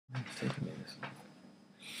Taking minutes.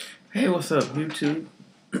 Hey, what's up, YouTube?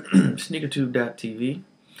 SneakerTube.tv.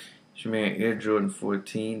 It's your man Air Jordan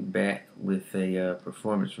 14 back with a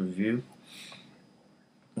performance review.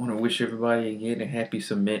 I want to wish everybody again a happy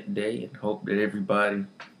cement day and hope that everybody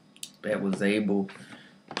that was able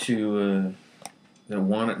to, that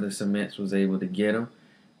wanted the cements was able to get them.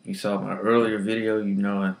 If you saw my earlier video, you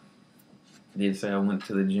know I did say I went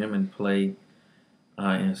to the gym and played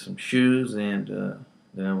in some shoes, and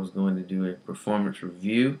then I was going to do a performance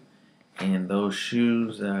review. And those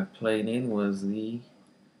shoes that I played in was the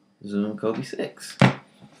Zoom Kobe 6.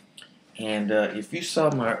 And if you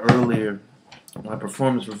saw my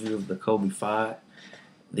performance review of the Kobe 5,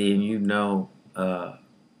 then you know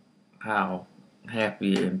how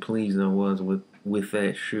happy and pleased I was with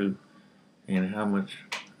that shoe and how much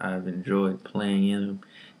I've enjoyed playing in them.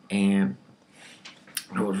 And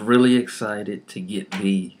I was really excited to get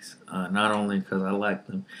these, not only because I like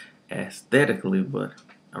them aesthetically, but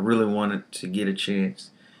I really wanted to get a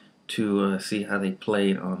chance to see how they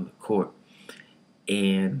played on the court.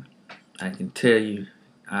 And I can tell you,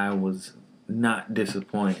 I was not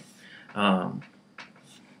disappointed.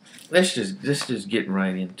 Let's just get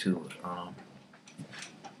right into it.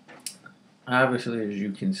 Obviously, as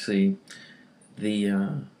you can see,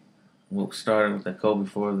 what started with the Kobe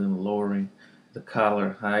 4, then lowering the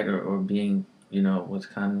collar height or being, what's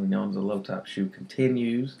kind of known as a low top shoe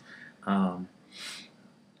continues. Because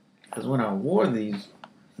when I wore these,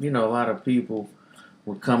 a lot of people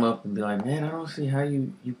would come up and be like, man, I don't see how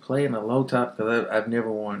you play in a low top, because I've never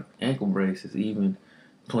worn ankle braces, even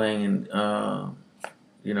playing in,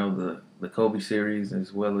 the Kobe series,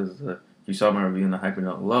 as well as you saw my review in the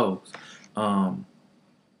Hyperdunk lows.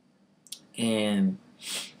 And,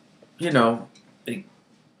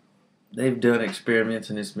 they've done experiments,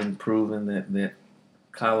 and it's been proven that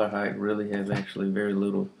collar height really has actually very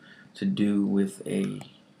little to do with a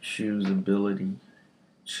shoe's ability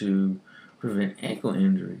to prevent ankle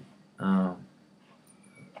injury. Because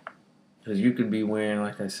you could be wearing,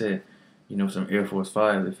 like I said, some Air Force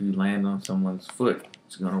 5s. If you land on someone's foot,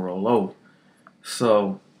 it's going to roll over.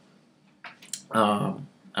 So, I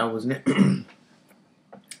wasn't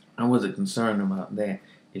concerned about that.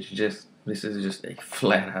 This is just a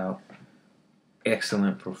flat out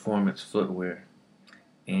excellent performance footwear.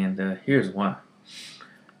 And here's why.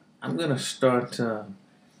 I'm going to start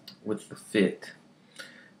with the fit.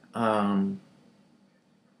 I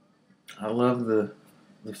love the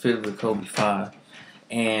fit of the Kobe 5.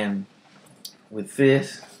 And with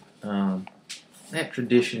this, that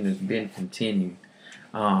tradition has been continued.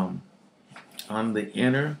 On the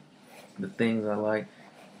inner, the things I like,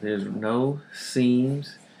 there's no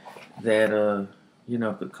seams that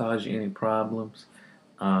could cause you any problems.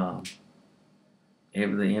 The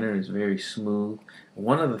inner is very smooth.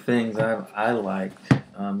 One of the things I liked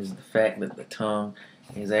is the fact that the tongue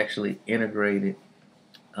is actually integrated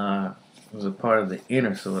as a part of the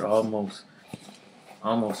inner, so it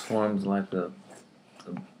almost forms like a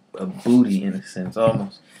booty in a sense.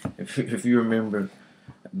 Almost, if you remember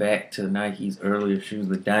back to Nike's earlier shoes,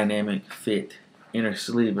 the dynamic fit inner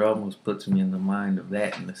sleeve, it almost puts me in the mind of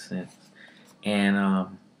that in a sense. And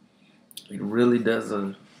it really does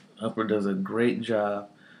a great job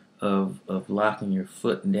of locking your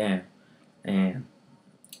foot down. And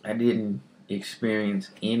I didn't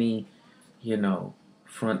experience any,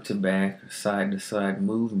 front to back, side to side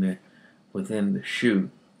movement within the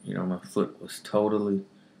shoe. My foot was totally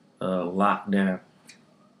locked down,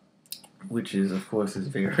 which is, of course, is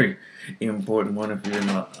very important. One, if you're in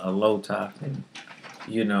a low top, and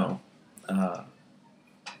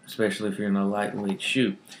especially if you're in a lightweight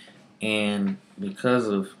shoe. And because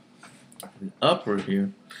of the upper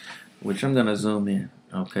here, which I'm gonna zoom in,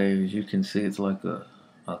 okay, as you can see, it's like a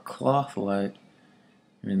cloth like,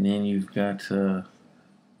 and then you've got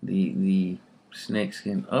the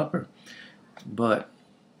snakeskin upper. But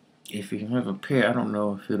if you have a pair, I don't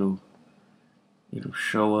know if it'll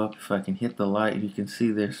show up. If I can hit the light, you can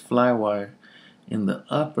see there's fly wire in the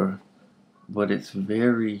upper, but it's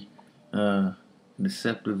very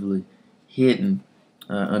deceptively hidden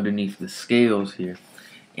underneath the scales here.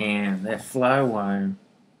 And that fly wire,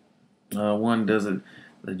 one, does the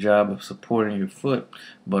job of supporting your foot,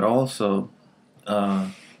 but also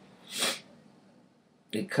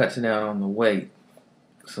it cuts down on the weight.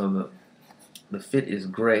 So the fit is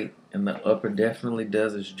great, and the upper definitely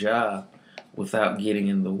does its job without getting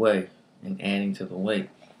in the way and adding to the weight.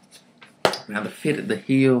 Now the fit at the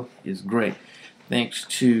heel is great, thanks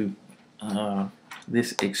to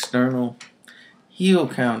this external heel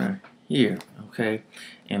counter here, okay?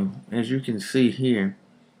 And as you can see here,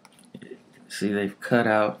 they've cut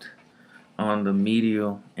out on the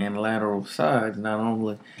medial and lateral sides. Not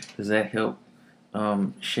only does that help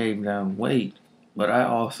shave down weight, but I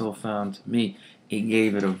also found, to me, it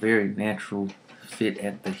gave it a very natural fit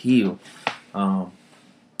at the heel. Um,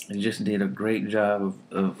 it just did a great job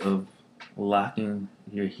of locking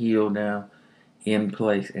your heel down in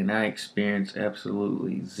place, and I experienced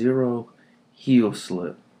absolutely zero heel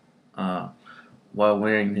slip uh, while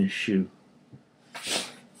wearing this shoe.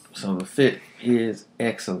 So the fit is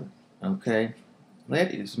excellent. Okay,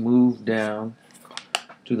 let's move down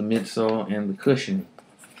to the midsole and the cushioning,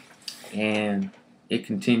 and it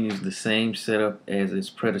continues the same setup as its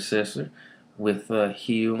predecessor, with a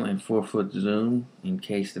heel and forefoot zoom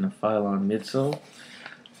encased in a Phylon midsole,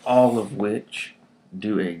 all of which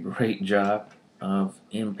do a great job of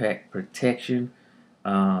impact protection,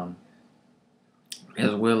 um,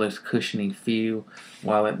 as well as cushioning feel,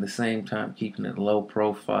 while at the same time keeping it low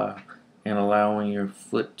profile and allowing your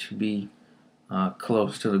foot to be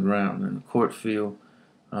close to the ground. And the court feel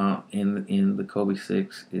in the Kobe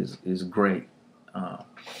 6 is great,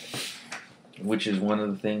 which is one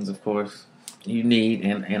of the things, of course, you need,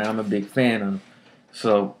 and I'm a big fan of.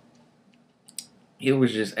 So it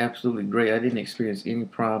was just absolutely great. I didn't experience any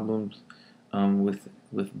problems with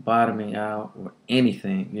bottoming out or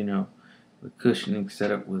anything. You know, the cushioning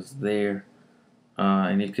setup was there,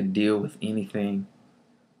 and it could deal with anything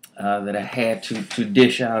that I had to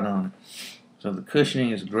dish out on. So the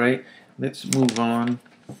cushioning is great. Let's move on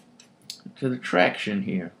to the traction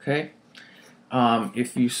here. Okay,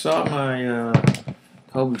 if you saw my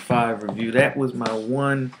Kobe 5 review, that was my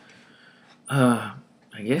one. I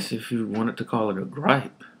guess if you wanted to call it a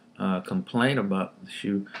gripe, complaint about the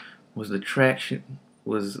shoe, was the traction,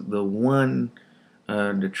 was the one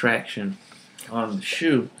detraction on the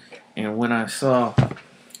shoe. And when I saw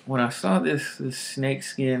this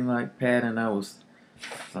snakeskin like pattern, I was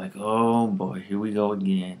like, oh boy, here we go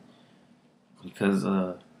again. Because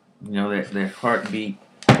you know, that heartbeat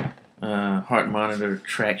heart monitor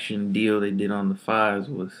traction deal they did on the 5s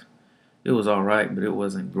was all right, but it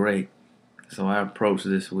wasn't great. So I approached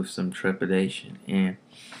this with some trepidation, and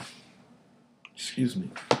excuse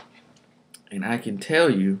me, and I can tell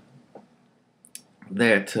you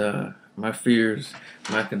that my fears,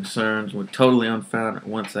 my concerns were totally unfounded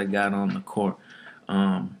once I got on the court.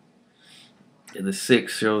 The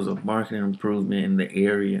 6 shows a marked improvement in the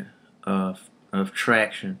area of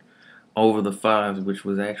traction over the 5s, which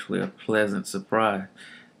was actually a pleasant surprise.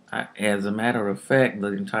 As a matter of fact, the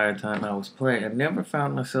entire time I was playing, I never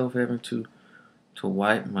found myself having to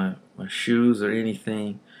wipe my shoes or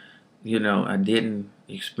anything. You know, I didn't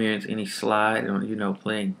experience any slide or, you know,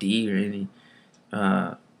 playing D, or any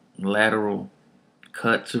lateral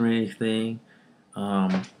cuts or anything.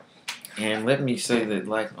 And let me say that,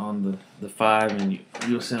 like on the 5, and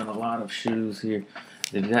you'll see on a lot of shoes here,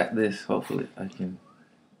 they've got this, hopefully I can,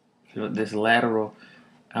 this lateral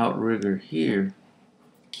outrigger here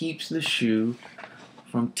keeps the shoe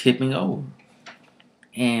from tipping over.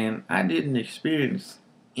 And I didn't experience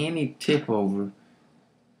any tip over.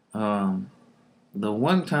 The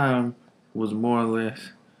one time was more or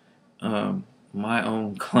less my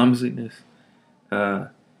own clumsiness. I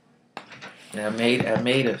made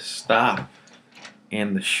a stop,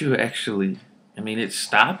 and the shoe actually, I mean, it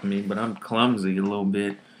stopped me, but I'm clumsy a little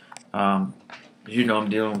bit. You know, I'm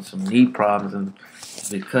dealing with some knee problems, and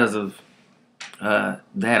because of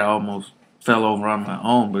that, I almost fell over on my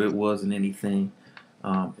own, but it wasn't anything.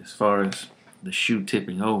 As far as the shoe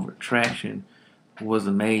tipping over, traction was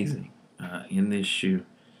amazing in this shoe.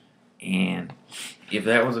 And if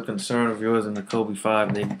that was a concern of yours in the Kobe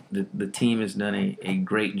 5, the team has done a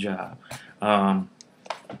great job.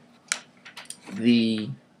 The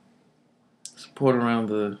support around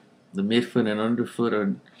the midfoot and underfoot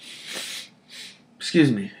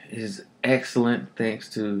is excellent, thanks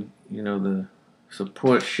to, you know, the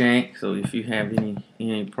support shank. So if you have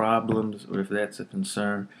any problems, or if that's a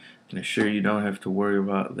concern, I can assure you don't have to worry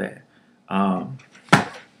about that. I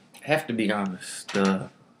have to be honest,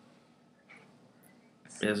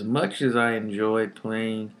 as much as I enjoyed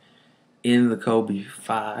playing in the Kobe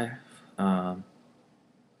 5, I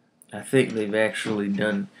think they've actually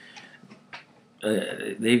done,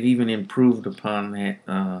 they've even improved upon that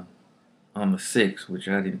on the 6, which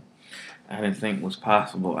I didn't think was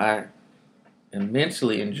possible. I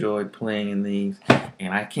immensely enjoyed playing in these,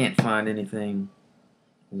 and I can't find anything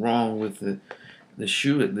wrong with the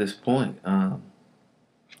shoe at this point.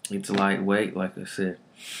 It's lightweight, like I said.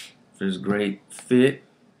 There's great fit,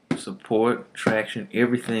 support, traction.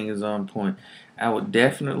 Everything is on point. I would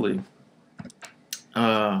definitely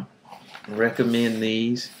recommend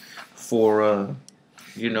these for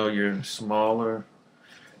your smaller,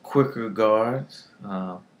 quicker guards.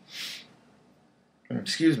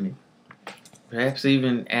 Excuse me. Perhaps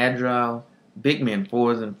even agile big men,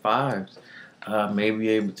 4s and 5s, may be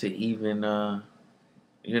able to even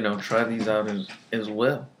try these out as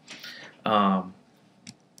well. Um,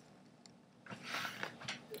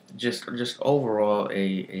 just overall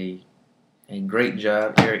a great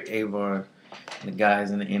job, Eric Avar, the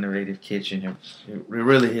guys in the Innovative Kitchen have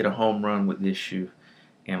really hit a home run with this shoe,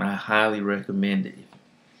 and I highly recommend it.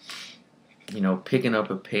 Picking up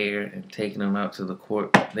a pair and taking them out to the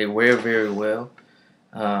court, they wear very well.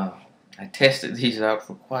 I tested these out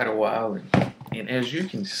for quite a while, and as you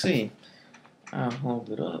can see, I'll hold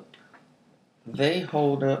it up. They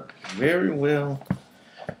hold up very well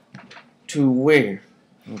to wear.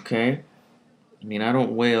 Okay, I mean, I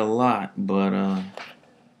don't weigh a lot, but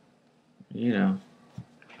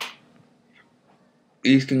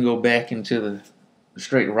these can go back into the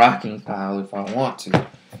straight rocking pile if I want to,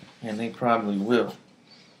 and they probably will.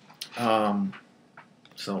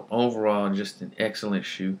 So overall, just an excellent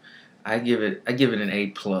shoe. I give it an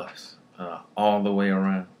A+, all the way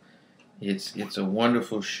around. It's a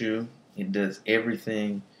wonderful shoe. It does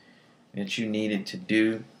everything that you need it to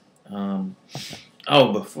do.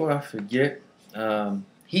 Before I forget,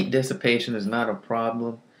 heat dissipation is not a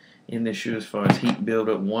problem in this shoe as far as heat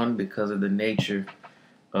buildup. One, because of the nature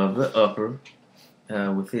of the upper,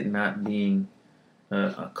 with it not being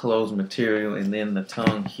a closed material, and then the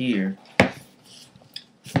tongue here,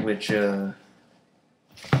 which I'm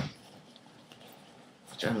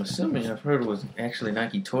assuming I've heard was actually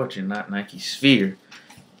Nike Torch and not Nike Sphere.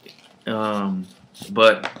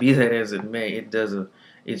 But be that as it may,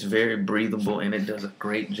 it's very breathable, and it does a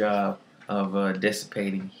great job of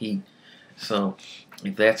dissipating heat. So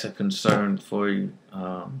if that's a concern for you,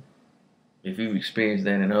 if you've experienced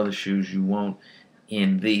that in other shoes, you won't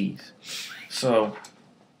in these. So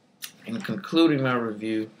in concluding my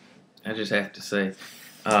review, I just have to say,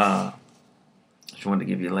 just wanted to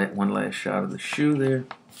give you one last shot of the shoe there.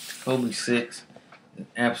 Kobe 6, an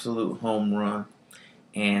absolute home run,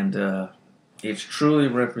 and it's truly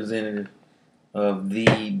representative of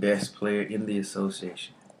the best player in the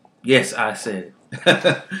association. Yes, I said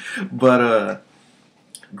it. But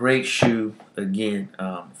great shoe again.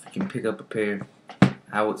 If you can pick up a pair,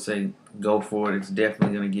 I would say go for it. It's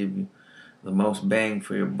definitely going to give you the most bang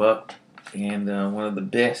for your buck, and one of the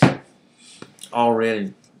best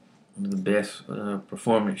already. One of the best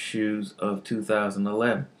performance shoes of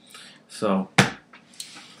 2011. So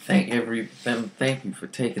thank you for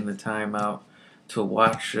taking the time out to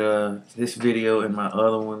watch this video and my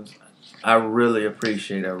other ones. I really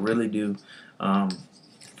appreciate it. I really do.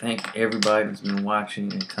 Thank everybody that's been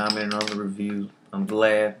watching and commenting on the reviews. I'm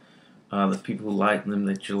glad the people who like them,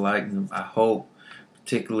 that you like them. I hope,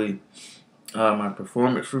 particularly my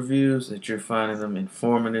performance reviews, that you're finding them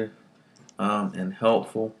informative and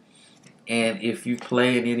helpful. And if you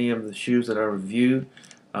play in any of the shoes that I reviewed,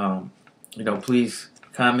 please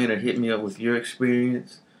comment or hit me up with your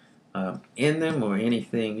experience in them, or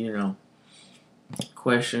anything,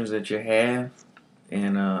 questions that you have,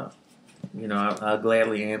 and I'll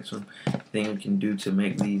gladly answer them. Anything we can do to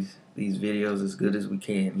make these videos as good as we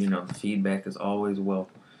can. The feedback is always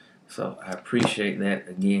welcome. So I appreciate that.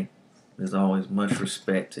 Again, there's always much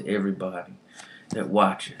respect to everybody that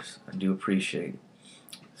watches. I do appreciate it.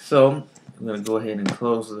 So I'm going to go ahead and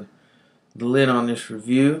close the lid on this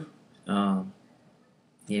review. And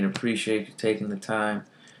appreciate you taking the time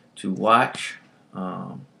to watch.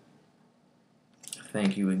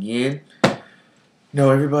 Thank you again.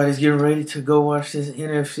 Everybody's getting ready to go watch this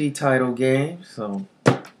NFC title game. So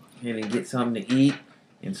ahead and get something to eat.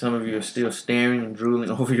 And some of you are still staring and drooling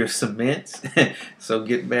over your cements. So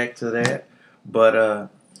get back to that. But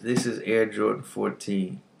this is Air Jordan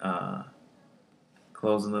 14.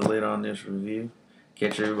 Closing the lid on this review.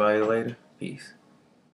 Catch everybody later. Peace.